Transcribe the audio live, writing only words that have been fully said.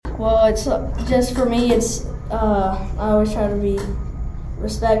Well, it's just for me. It's I always try to be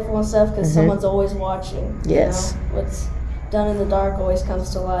respectful and stuff because someone's always watching. Yes. You know? What's done in the dark always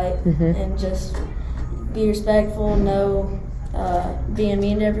comes to light, and just be respectful. No being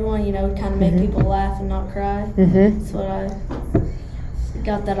mean to everyone. You know, kind of make people laugh and not cry. That's what I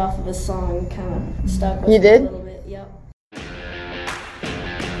got that off of a song and kind of stuck with You me did? a little bit. Yep.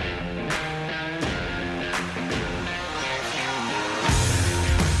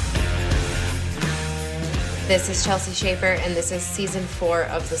 This is Chelsea Schaefer, and this is Season 4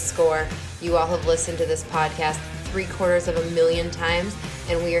 of The Score. You all have listened to this podcast 750,000 times,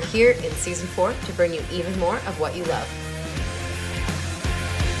 and we are here in Season 4 to bring you even more of what you love.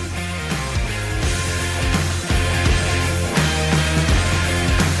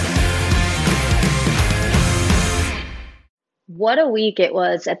 What a week it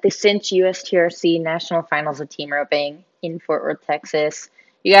was at the Cinch USTRC National Finals of Team Roping in Fort Worth, Texas.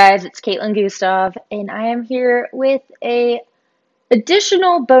 You guys, it's Caitlin Gustav, and I am here with a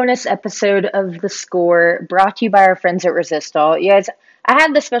additional bonus episode of The Score brought to you by our friends at Resistol. You guys, I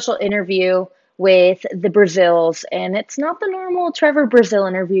had the special interview with the Braziles, and it's not the normal Trevor Brazile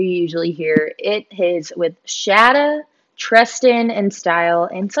interview you usually hear. It is with Shada, Treston, and Style,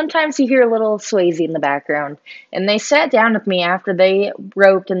 and sometimes you hear a little Swayze in the background. And they sat down with me after they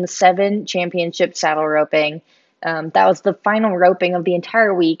roped in the 7 championship saddle roping. That was the final roping of the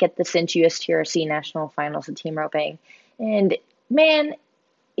entire week at the Cinch USTRC National Finals of Team Roping. And man,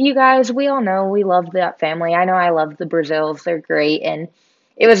 you guys, we all know we love that family. I know I love the Braziles. They're great. And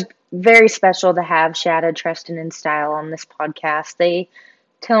it was very special to have Shada, Treston, and Style on this podcast. They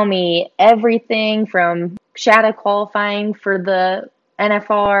tell me everything from Shada qualifying for the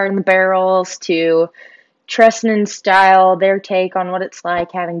NFR and the barrels to Treston and Style, their take on what it's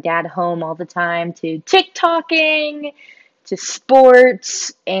like having dad home all the time, to TikToking, to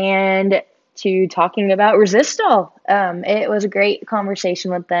sports, and to talking about Resistol. It was a great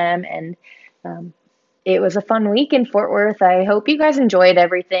conversation with them, and it was a fun week in Fort Worth. I hope you guys enjoyed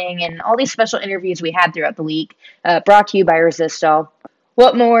everything and all these special interviews we had throughout the week, brought to you by Resistol.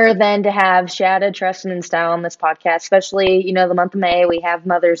 What more than to have Shada, Treston, and Style on this podcast, especially, you know, the month of May. We have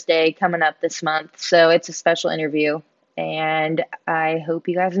Mother's Day coming up this month, so it's a special interview, and I hope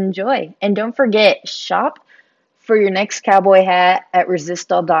you guys enjoy. And don't forget, shop for your next cowboy hat at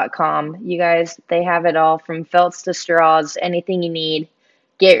Resistol.com. You guys, they have it all from felts to straws, anything you need.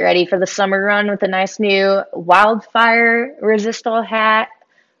 Get ready for the summer run with a nice new Wildfire Resistol hat,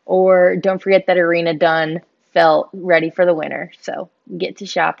 or don't forget that Arena Done felt ready for the winter. So get to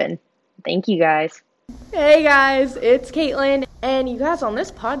shopping. Thank you guys. Hey guys, it's Caitlin, and you guys, on this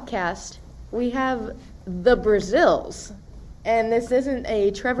podcast we have the Braziles, and this isn't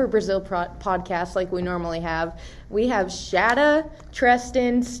a Trevor Brazile podcast like we normally have. We have Shada,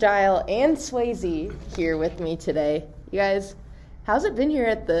 Treston, Style, and Swayze here with me today. You guys, how's it been here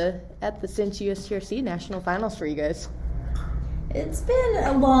at the Cinch USTRC National Finals for you guys? It's been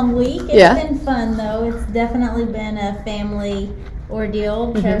a long week. It's been fun, though. It's definitely been a family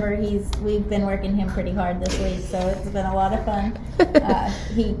ordeal. Trevor, we've been working him pretty hard this week, so it's been a lot of fun.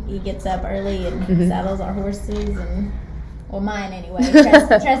 He gets up early and saddles our horses, and well, mine anyway.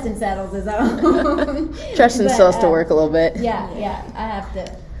 Treston saddles his own. Treston still has to work a little bit. Yeah, I have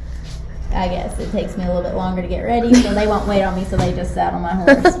to. I guess it takes me a little bit longer to get ready, so they won't wait on me, so they just saddle my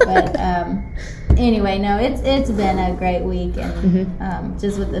horse. But anyway, no, it's been a great week, and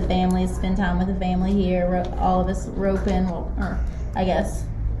just with the family, spend time with the family here. All of us roping, or I guess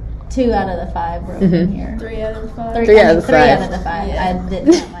 2 out of the 5 roping here. 3 out of the 5. 3 out of the 5. Yeah. I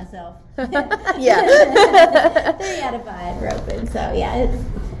didn't count myself. 3 out of 5 roping. So yeah, it's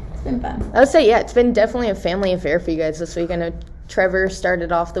been fun. I would say, it's been definitely a family affair for you guys this week. I know Trevor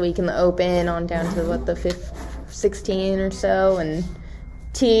started off the week in the Open on down to, the 5th, 16 or so. And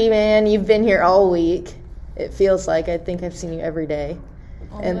T, man, you've been here all week. It feels like. I think I've seen you every day.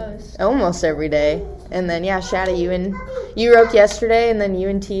 Almost every day. And then, Shada, you roped yesterday, and then you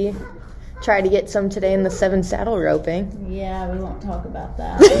and T tried to get some today in the 7 saddle roping. Yeah, we won't talk about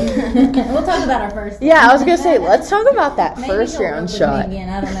that. We'll talk about our first. Yeah, I was going to say, let's talk about that first round shot. Again.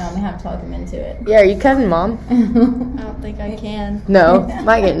 I don't know. I'm going to have to talk him into it. Yeah, are you cutting, Mom? I don't think I can. No,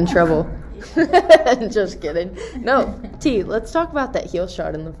 might get in trouble. Just kidding. No, T, let's talk about that heel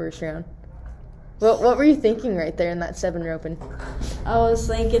shot in the first round. What were you thinking right there in that 7 roping? I was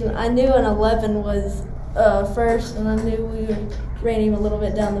thinking, I knew an 11 was first, and I knew we ran him a little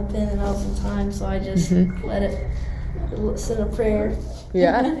bit down the pin, and I was in time, so I just let it said a prayer.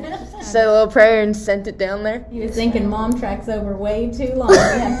 Yeah. Said a little prayer and sent it down there. He was thinking Mom track's over way too long. We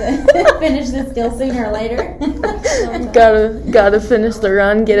have to finish this deal sooner or later. Gotta finish the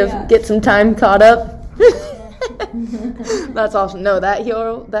run. Get some time caught up. That's awesome. No, that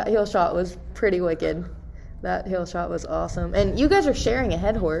hill shot was pretty wicked. That hill shot was awesome. And you guys are sharing a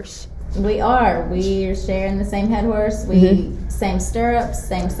head horse. We are. We're sharing the same head horse. Same stirrups,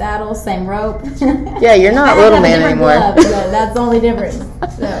 same saddle, same rope. Yeah, you're not little man anymore. Gloves, so that's the only difference.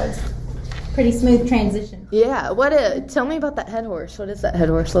 So it's pretty smooth transition. Yeah. Tell me about that head horse. What is that head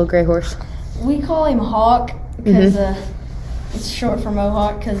horse? Little gray horse. We call him Hawk because it's short for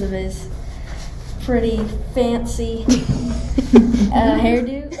Mohawk because of his pretty fancy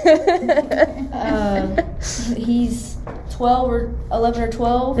hairdo. He's 11 or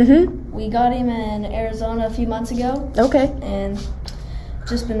 12. We got him in Arizona a few months ago. Okay. And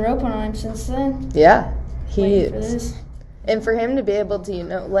just been roping on him since then. Yeah, he Waiting is. for this. And for him to be able to,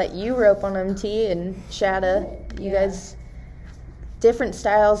 let you rope on him, T and Shada, you guys, different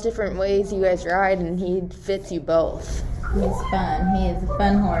styles, different ways you guys ride, and he fits you both. He's fun. He is a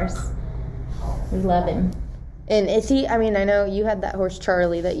fun horse. We love him. And is he, I know you had that horse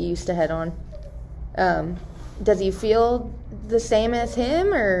Charlie that you used to head on. Does he feel the same as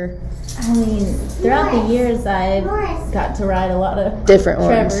him, or? Throughout the years, I've got to ride a lot of different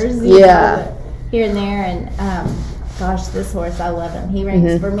Trevors. ones. Yeah. Here and there, and gosh, this horse, I love him. He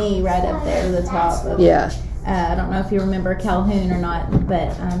ranks for me right up there to the top. I don't know if you remember Calhoun or not,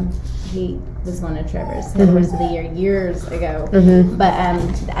 but he was one of Trevor's head horse of the year years ago. But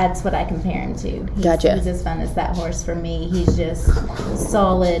that's what I compare him to. Gotcha. He's as fun as that horse for me. He's just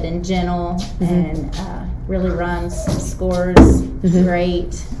solid and gentle and really runs, scores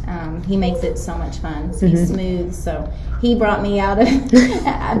great. He makes it so much fun. He's smooth. So he brought me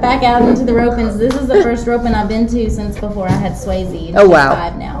back out into the ropings. This is the first roping I've been to since before I had Swayze. Oh, wow.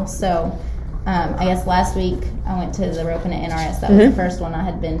 5 now. So I guess last week I went to the roping at NRS. That was the first one I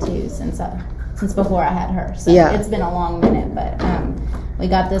had been to since before I had her. So it's been a long minute, but we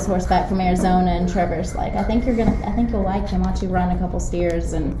got this horse back from Arizona, and Trevor's like, I think you'll like him. Why don't you run a couple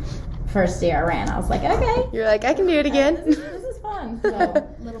steers? And first steer I ran, I was like, okay. You're like, I can do it again. This is fun. So A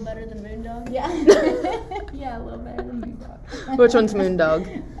little better than Moondog? yeah, yeah, a little better than Moondog. Which one's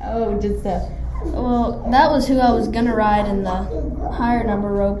Moondog? Oh, just Well, that was who I was going to ride in the higher number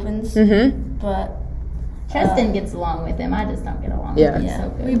ropings. But Treston gets along with him. I just don't get along Yeah. with him. yeah, So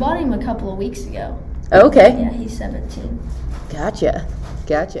good. we bought him a couple of weeks ago. Okay. Yeah, he's 17. Gotcha.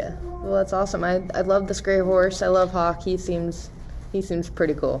 Well, that's awesome. I love this gray horse. I love Hawk. He seems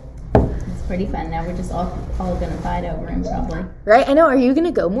pretty cool. It's pretty fun. Now we're just all going to fight over him probably. Right? I know. Are you going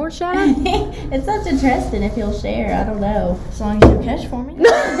to go more, Shada? It's up to Treston if he'll share. I don't know. As long as you catch for me.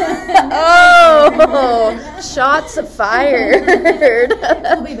 Oh, shots fired.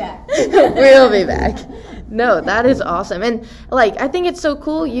 We'll be back. We'll be back. No, that is awesome. And, I think it's so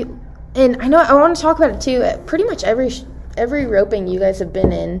cool. And I know I want to talk about it, too. Pretty much every roping you guys have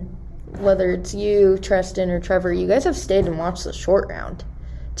been in, whether it's you, Treston, or Trevor, you guys have stayed and watched the short round,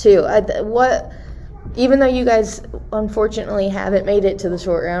 too. Even though you guys, unfortunately, haven't made it to the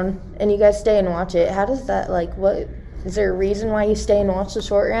short round, and you guys stay and watch it, how does that, what, is there a reason why you stay and watch the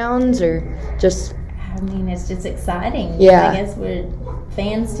short rounds, or just... It's just exciting. Yeah. I guess we're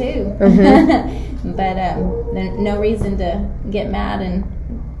fans, too. But there's no reason to get mad and,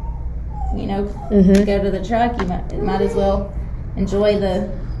 go to the truck. You might as well enjoy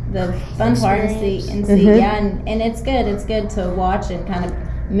the fun part and see. Yeah, and it's good. It's good to watch and kind of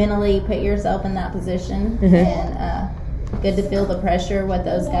mentally put yourself in that position, and good to feel the pressure, what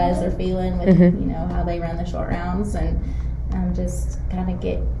those guys are feeling with, how they run the short rounds, and just kind of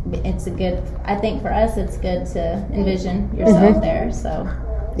I think for us it's good to envision yourself there, so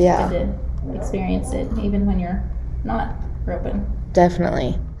Yeah. it's good to experience it even when you're not roping.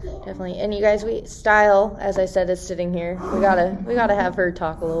 Definitely. And you guys, Style, as I said, is sitting here. We gotta have her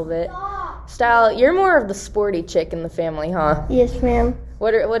talk a little bit. Style, you're more of the sporty chick in the family, huh? Yes, ma'am.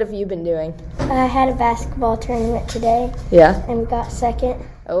 What have you been doing? I had a basketball tournament today, Yeah. and we got second.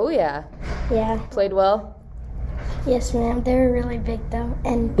 Oh yeah. Yeah. Played well. Yes, ma'am. They were really big, though.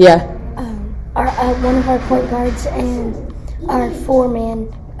 And Yeah. our one of our point guards and our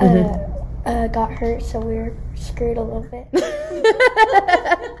foreman got hurt, so we were screwed a little bit.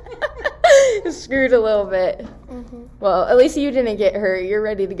 Screwed a little bit. Well, at least you didn't get hurt. You're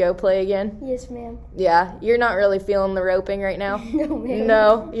ready to go play again? Yes, ma'am. Yeah. You're not really feeling the roping right now? No, ma'am.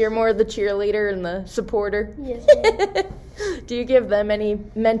 No. You're more the cheerleader and the supporter? Yes, ma'am. Do you give them any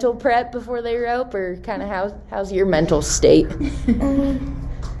mental prep before they rope, or kind of how's your mental state?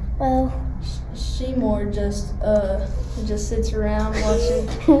 Well, She more just sits around watching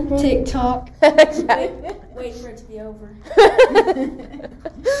TikTok, waiting for it to be over.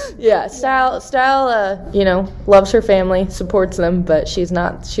 Yeah, Style, loves her family, supports them, but she's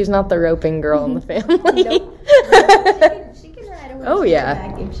not the roping girl in the family. Nope. She can ride a horse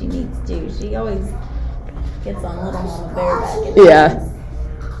back if she needs to. She always gets on little mama bareback.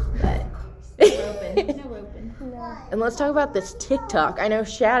 But no roping. And let's talk about this TikTok. I know,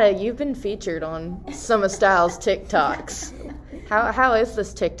 Shada, you've been featured on some of Styles' TikToks. How is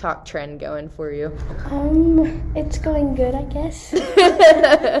this TikTok trend going for you? It's going good, I guess.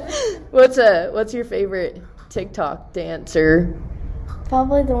 What's your favorite TikTok dancer?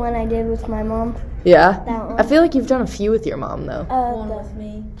 Probably the one I did with my mom. Yeah? That one. I feel like you've done a few with your mom, though. One with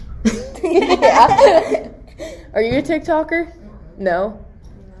me. Yeah. Are you a TikToker? No?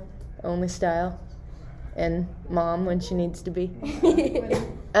 Only Style? And Mom when she needs to be?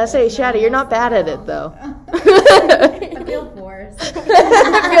 I say, Shada, you're not bad at it, though. I feel forced.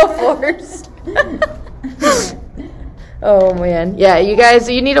 Oh, man. Yeah, you guys,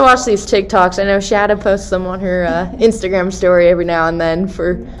 you need to watch these TikToks. I know Shada posts them on her Instagram story every now and then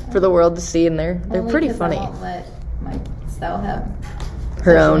for the world to see, and they're Only pretty 'cause funny. I won't let my Style have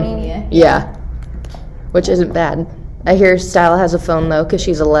Her social own. media. Yeah. Which isn't bad. I hear Style has a phone, though, because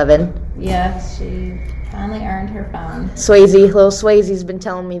she's 11. Yeah, she finally earned her phone. Little Swayze's been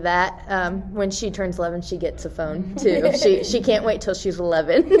telling me that when she turns 11, she gets a phone too. She can't wait till she's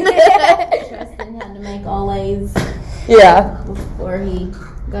 11. Treston had to make all A's Yeah. before he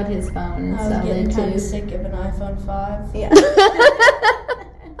got his phone. I was getting kind of sick of an iPhone 5. Yeah.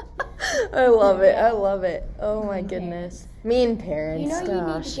 I love it. Oh my goodness. Mean parents. You know you need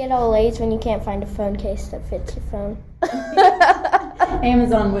Gosh. to get all A's when you can't find a phone case that fits your phone.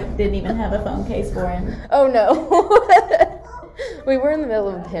 Amazon didn't even have a phone case for him. Oh no. We were in the middle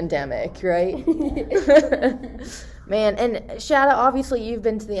of a pandemic, right? Man, and Shada, obviously you've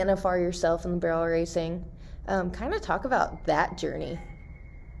been to the NFR yourself in the barrel racing. Kind of talk about that journey,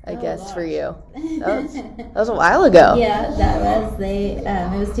 I guess, for you. That was a while ago. Yeah, that was it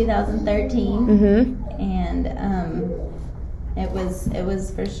was 2013, and it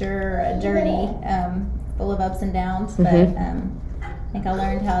was for sure a journey full of ups and downs. But I think I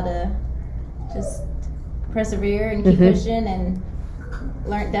learned how to just persevere and keep pushing, and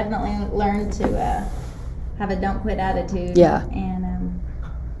definitely learned to have a don't quit attitude. Yeah. And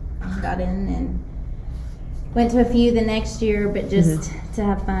got in and went to a few the next year, but just to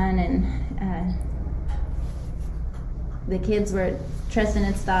have fun. And the kids were, Treston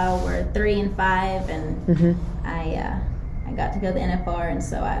and Style were 3 and 5, and I got to go to the NFR, and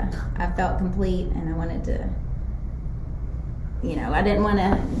so I felt complete, and I wanted to, I didn't want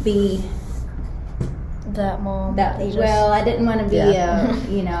to be That mom. I didn't want to be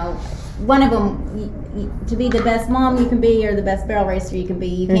one of them. To be the best mom you can be, or the best barrel racer you can be,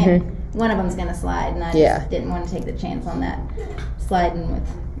 you can't. One of them's gonna slide, and I just didn't want to take the chance on that sliding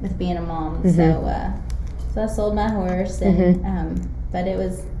with being a mom. So I sold my horse, and but it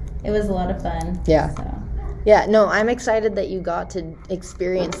was a lot of fun. Yeah. So. Yeah, no, I'm excited that you got to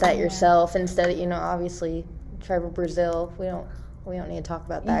experience that yourself instead of, obviously Trevor Brazile. We don't need to talk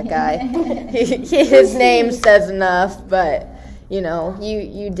about that guy. His name says enough, but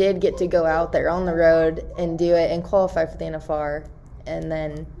you did get to go out there on the road and do it and qualify for the NFR, and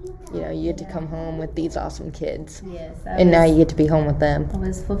then you get to come home with these awesome kids. Yes, now you get to be home with them. I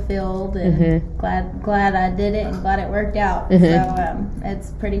was fulfilled, and glad I did it, and glad it worked out. So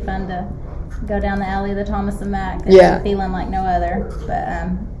it's pretty fun to go down the alley of the Thomas and Mack. And feeling like no other, but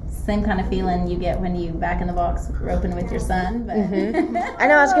same kind of feeling you get when you back in the box roping with your son. But I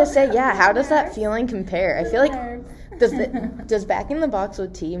know, I was gonna say, how does that feeling compare? I feel like does back in the box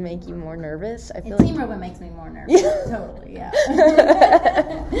with T make you more nervous? I feel team roping makes me more nervous. Totally, yeah.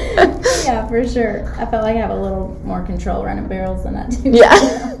 Yeah, for sure. I felt like I have a little more control running barrels than I do.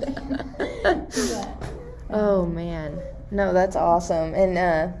 Yeah. Oh man, no, that's awesome. And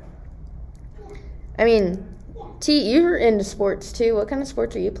T, you're into sports too. What kind of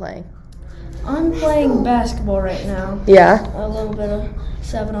sports are you playing? I'm playing basketball right now. Yeah. A little bit of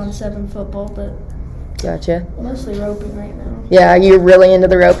 7-on-7 football, but Gotcha. mostly roping right now. Yeah, you're really into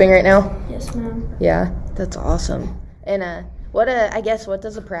the roping right now? Yes, ma'am. Yeah, that's awesome. And what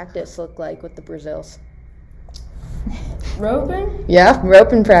does a practice look like with the Braziles? Roping? Yeah,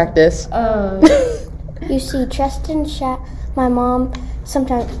 roping practice. You see Treston, my mom,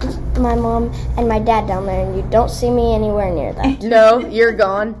 sometimes my mom and my dad down there, and you don't see me anywhere near that. No, you're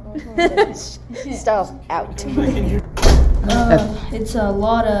gone. Style's out.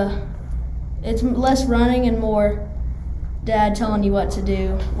 It's less running and more dad telling you what to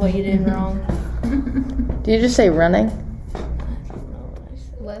do, what you did wrong. Do you just say running?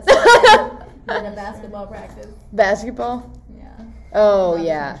 Less than a basketball practice. Basketball? Yeah. Oh, Not as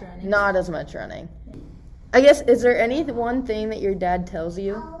yeah. much running. Not as much running. I guess, is there any one thing that your dad tells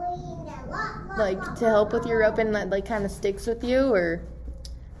you, like, to help with your roping that, like, kind of sticks with you, or?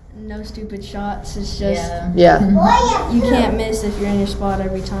 No stupid shots. It's just Yeah. you can't miss if you're in your spot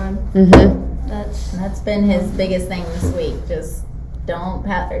every time. Mm-hmm. That's been his biggest thing this week. Just don't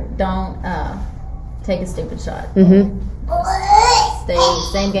take a stupid shot. Mm-hmm.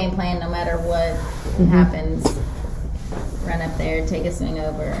 Same game plan no matter what happens. Run up there, take a swing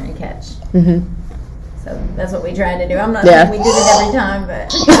over, and catch. Mm-hmm. So that's what we try to do. I'm not saying we did it every time, but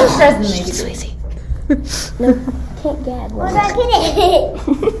Treston maybe did. Lazy. No, can't get one.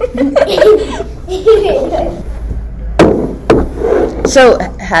 So,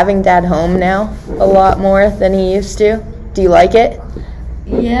 having Dad home now a lot more than he used to, do you like it?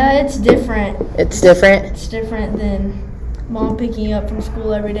 yeah, it's different. It's different? It's different than Mom picking you up from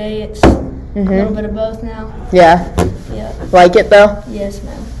school every day. It's a little bit of both now. Yeah. Yeah. Like it, though? Yes,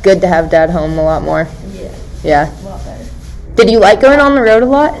 ma'am. Good to have Dad home a lot more. Yeah. Yeah. A lot better. Did you like going on the road a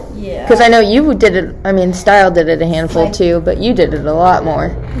lot? Yeah. Because I know you did it, Style did it a handful too, but you did it a lot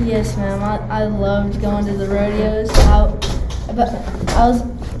more. Yes, ma'am. I loved going to the rodeos.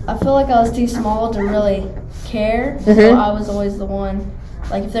 I feel like I was too small to really care. So I was always the one.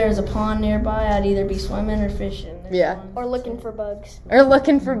 Like if there was a pond nearby, I'd either be swimming or fishing. Yeah. Or looking for bugs. Or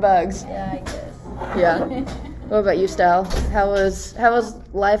looking for bugs. Yeah, I guess. Yeah. What about you, Style? How was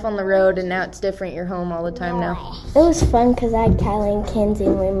life on the road, and now it's different? You're home all the time now. It was fun because I had Kylie and Kenzie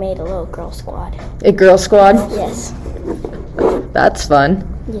and we made a little girl squad. A girl squad? Yes. That's fun.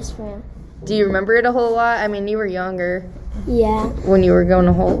 Yes, ma'am. Do you remember it a whole lot? I mean, you were younger Yeah. when you were going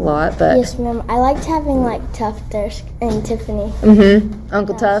a whole lot, but... Yes, ma'am. I liked having like Tuff there and Tiffany.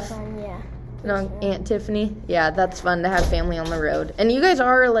 Uncle That was Tuff fun, yeah. and Aunt Tiffany. Yeah, that's fun to have family on the road. And you guys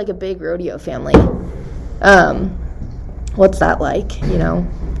are like a big rodeo family. What's that like,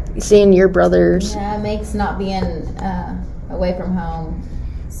 seeing your brothers? Yeah, it makes not being away from home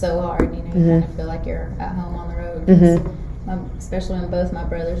so hard. You kind of feel like you're at home on the road. 'Cause especially when both my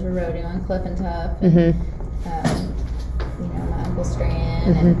brothers were rodeoing, Cliff and Tuff. And, my Uncle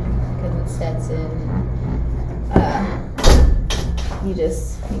Strand and cousin Stetson.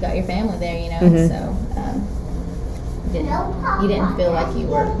 You got your family there, so you didn't feel like you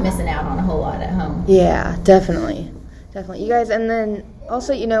were missing out on a whole lot at home. Yeah, definitely. You guys, and then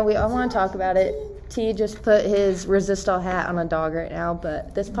also, we all want to talk about it. T just put his Resistol hat on a dog right now,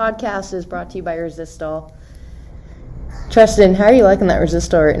 but this podcast is brought to you by Resistol. Treston, how are you liking that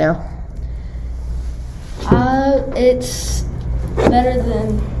Resistol right now? It's better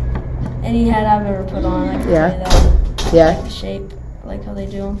than any hat I've ever put on. I can tell you that. Yeah. I like the shape. I like how they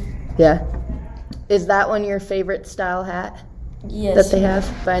do them. Yeah. Is that one your favorite style hat Yes. that they have?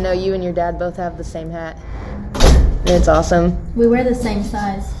 But I know you and your dad both have the same hat. And it's awesome. We wear the same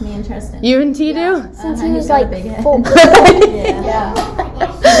size, me and Treston. You and T do? Since he He's was got a like big head. 4. Yeah.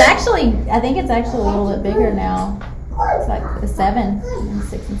 I think it's actually a little bit bigger now. It's like a 7,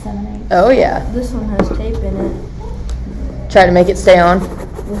 6 and 7, 8. Oh, yeah. This one has tape in it. Try to make it stay on.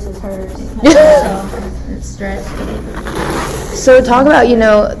 This is hers. It's stretched. So talk about,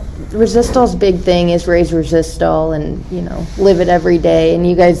 Resistol's big thing is raise Resistol and, live it every day. And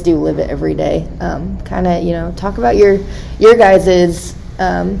you guys do live it every day. Talk about your guys'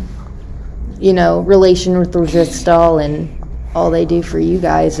 relation with Resistol and all they do for you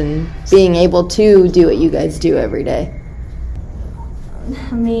guys and being able to do what you guys do every day.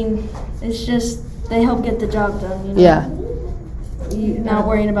 I mean, it's just they help get the job done. Yeah. You're not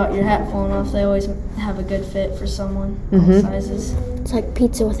worrying about your hat falling off. They always have a good fit for someone. All sizes. It's like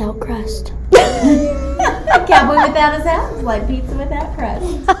pizza without crust. Cowboy without his hat is like pizza without crust.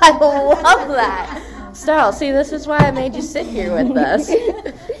 I love that. Style, see, this is why I made you sit here with us.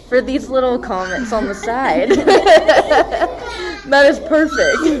 For these little comments on the side. That is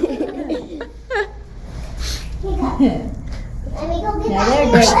perfect. Yeah, they're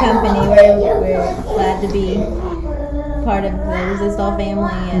a great company. We're glad to be part of the Resistol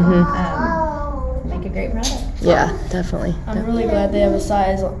family and make a great product. Yeah, definitely. I'm really glad they have a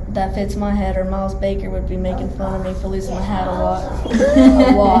size that fits my head, or Miles Baker would be making fun of me for losing my hat a lot.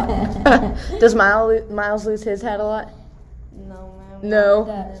 A lot. Does Miles lose his hat a lot? No, ma'am. No.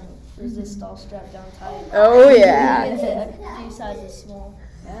 That Resistol strapped down tight. Oh, yeah. It's a few sizes small.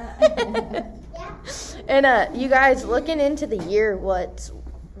 And you guys, looking into the year,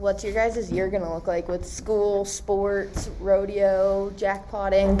 what's your guys' year going to look like with school, sports, rodeo,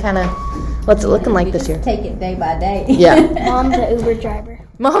 jackpotting? Kind of, what's it looking like this year? Take it day by day. Yeah. Mom's the Uber driver.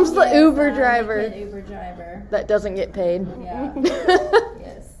 Mom's the Uber driver. Uber driver. That doesn't get paid. Yeah.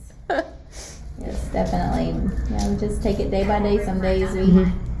 Yes, definitely. Yeah, we just take it day by day. Some days we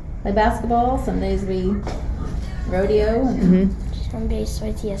play basketball. Some days we rodeo. And Some days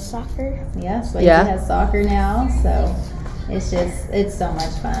Swayze has soccer. yeah, Swayze has soccer now, so it's so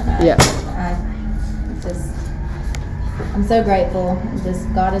much fun. I'm so grateful.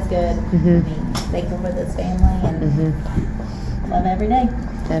 Just God is good. I'm thankful for this family and love every day.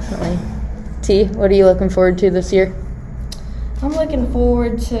 Definitely. T, what are you looking forward to this year? I'm looking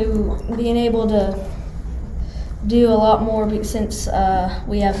forward to being able to do a lot more since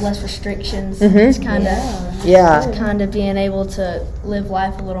we have less restrictions. It's kind of being able to live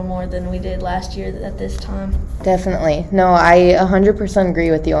life a little more than we did last year at this time. Definitely. No, I 100%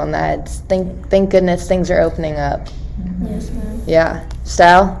 agree with you on that. Thank goodness things are opening up. Yes, ma'am. Yeah.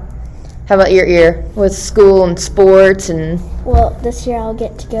 Style? How about your year with school and sports and? Well, this year I'll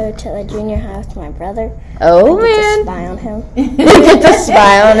get to go to the junior high with my brother. Oh, I get to man. spy on him. You get to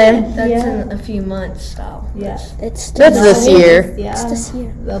spy on him? That's in a few months, Style. Yeah. It's That's this year. Yeah. It's this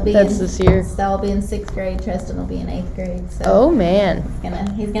year. That's this year. Stella will be in 6th grade. Treston will be in 8th grade. So Oh, man.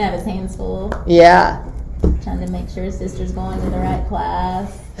 he's gonna have his hands full, Yeah. trying to make sure his sister's going to the right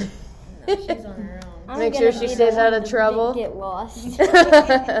class. No, she's on her own. Make sure she stays out of trouble. Get lost.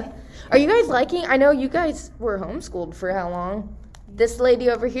 Are you guys liking? I know you guys were homeschooled for how long? This lady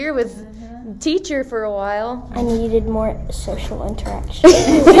over here was teacher for a while. I needed more social interaction.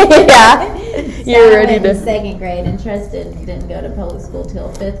 Yeah. You're ready went in to. 2nd grade, and Treston didn't go to public school till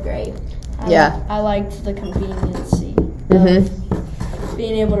 5th grade. I liked the conveniency of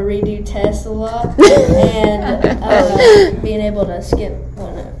being able to redo tests a lot and being able to skip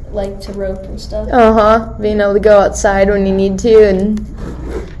to rope and stuff. Being able to go outside when you need to and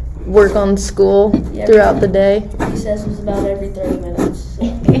work on school throughout the day. Recess was about every 30 minutes. So.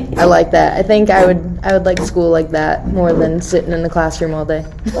 I like that. I think I would like school like that more than sitting in the classroom all day.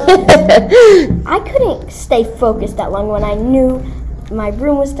 I couldn't stay focused that long when I knew my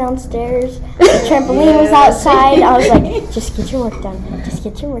room was downstairs, the trampoline was outside. I was like, just get your work done. Just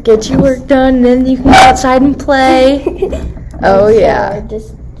get your work done. Get your work done, and then you can go outside and play. Oh, yeah.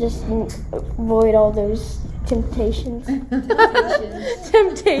 Just avoid all those temptations.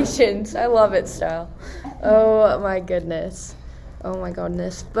 Temptations. I love it, Style. Oh, my goodness. Oh, my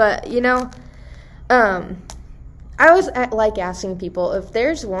goodness. But, I always like asking people if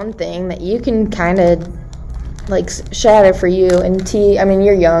there's one thing that you can kind of, Shada for you and T, I mean,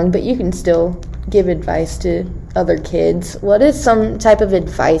 you're young, but you can still give advice to other kids. What is some type of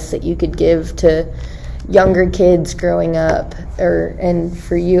advice that you could give to younger kids growing up? And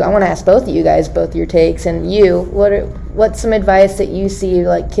for you, I want to ask both of you guys, both your takes, and you, what's some advice that you see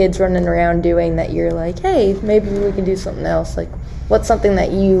kids running around doing that you're like, hey, maybe we can do something else? What's something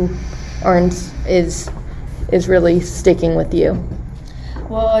that you is really sticking with you?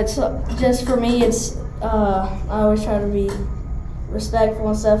 Well, it's just for me. It's I always try to be respectful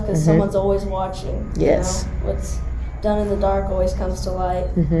and stuff because someone's always watching. Yes. What's done in the dark always comes to light,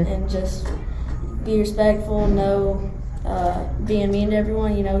 and just be respectful. Know being mean to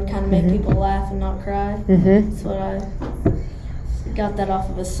everyone. Kind of make people laugh and not cry. That's what I got that off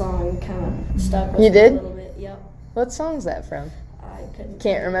of a song. Kind of stuck with you me did? a little bit. Yep. What song's that from? I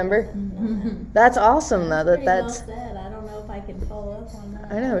Can't remember. That's awesome though. That's. Well said. I don't know if I can follow up on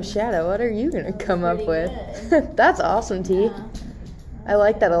that. I know, Shada. What are you gonna come up with? Good. That's awesome, T. Yeah. I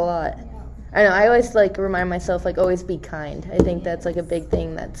like that a lot. I know. I always remind myself always be kind. I think that's a big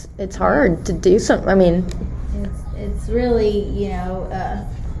thing. It's hard to do something. I mean, it's really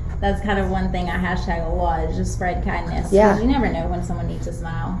that's kind of one thing I hashtag a lot is just spread kindness. 'Cause you never know when someone needs a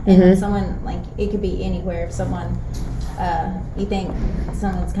smile, and when someone it could be anywhere. If someone you think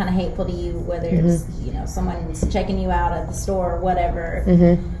someone's kind of hateful to you, whether it's someone's checking you out at the store or whatever.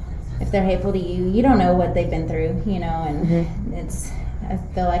 If they're hateful to you, you don't know what they've been through, and I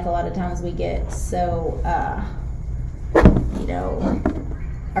feel like a lot of times we get so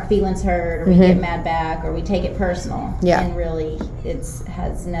our feelings hurt, or we get mad back, or we take it personal. Yeah. And really,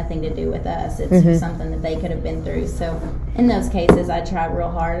 has nothing to do with us. It's something that they could have been through. So, in those cases, I try real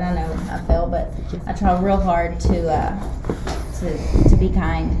hard. I know I fail, but I try real hard to be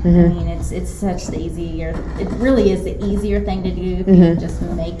kind. I mean, it's such the easier. It really is the easier thing to do if you just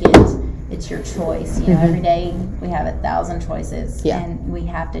make it. It's your choice. Every day we have 1,000 choices, and we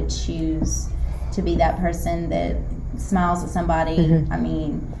have to choose to be that person that smiles at somebody. I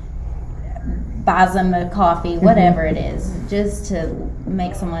mean, buys them a coffee, whatever it is, just to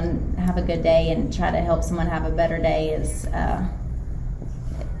make someone have a good day and try to help someone have a better day is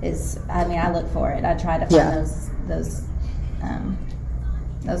I mean, I look for it. I try to find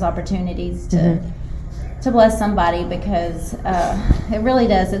those opportunities to bless somebody, because it really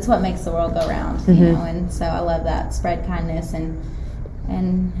does. It's what makes the world go round, you know. And so I love that. Spread kindness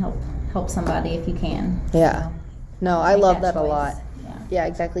and help somebody if you can. Yeah. So, no, I love that choice. a lot. Yeah,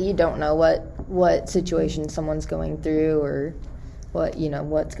 exactly. You don't know what situation someone's going through, or what, you know,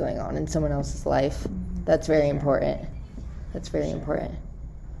 what's going on in someone else's life. That's very important. That's very important.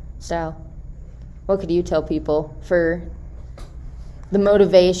 So, what could you tell people for the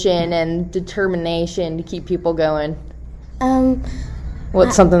motivation and determination to keep people going?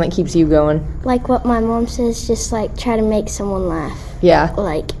 What's something that keeps you going? Like what my mom says, just like try to make someone laugh. Yeah.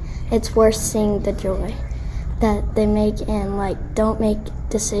 Like it's worth seeing the joy that they make, and like don't make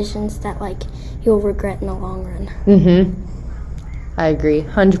decisions that like you'll regret in the long run. I agree,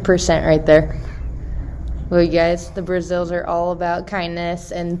 100% right there. Well, you guys, the Brazils are all about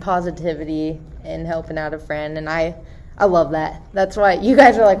kindness and positivity and helping out a friend, and I love that. That's why you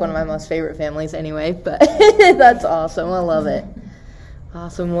guys are like one of my most favorite families anyway, but that's awesome. I love it.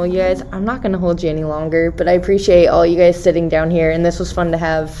 Awesome. Well, you guys, I'm not going to hold you any longer, but I appreciate all you guys sitting down here, and this was fun to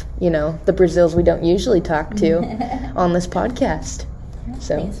have, you know, the Brazils we don't usually talk to on this podcast.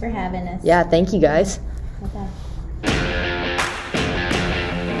 So Thanks for having us. yeah, thank you guys. Bye-bye.